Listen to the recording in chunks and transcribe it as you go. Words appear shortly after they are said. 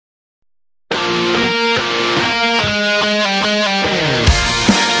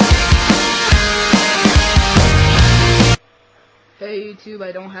YouTube,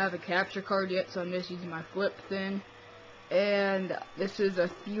 I don't have a capture card yet, so I'm just using my flip thing. And this is a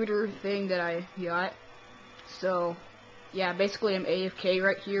theater thing that I got. So, yeah, basically I'm AFK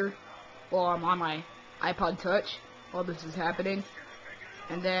right here. Well, I'm on my iPod Touch while this is happening.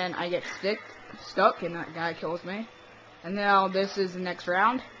 And then I get stuck, and that guy kills me. And now this is the next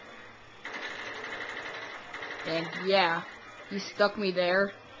round. And yeah, he stuck me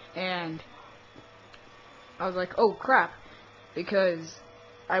there, and I was like, oh crap, because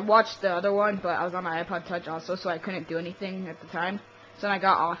I watched the other one, but I was on my iPod Touch also, so I couldn't do anything at the time. So then I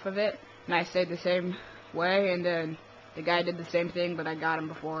got off of it, and I stayed the same way, and then the guy did the same thing, but I got him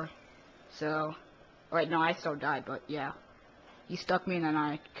before. So, wait, no, I still died, but yeah. He stuck me, and then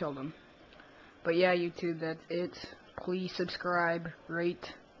I killed him. But yeah, YouTube, that's it. Please subscribe,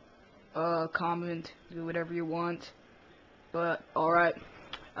 rate, comment, do whatever you want. But, alright,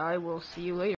 I will see you later.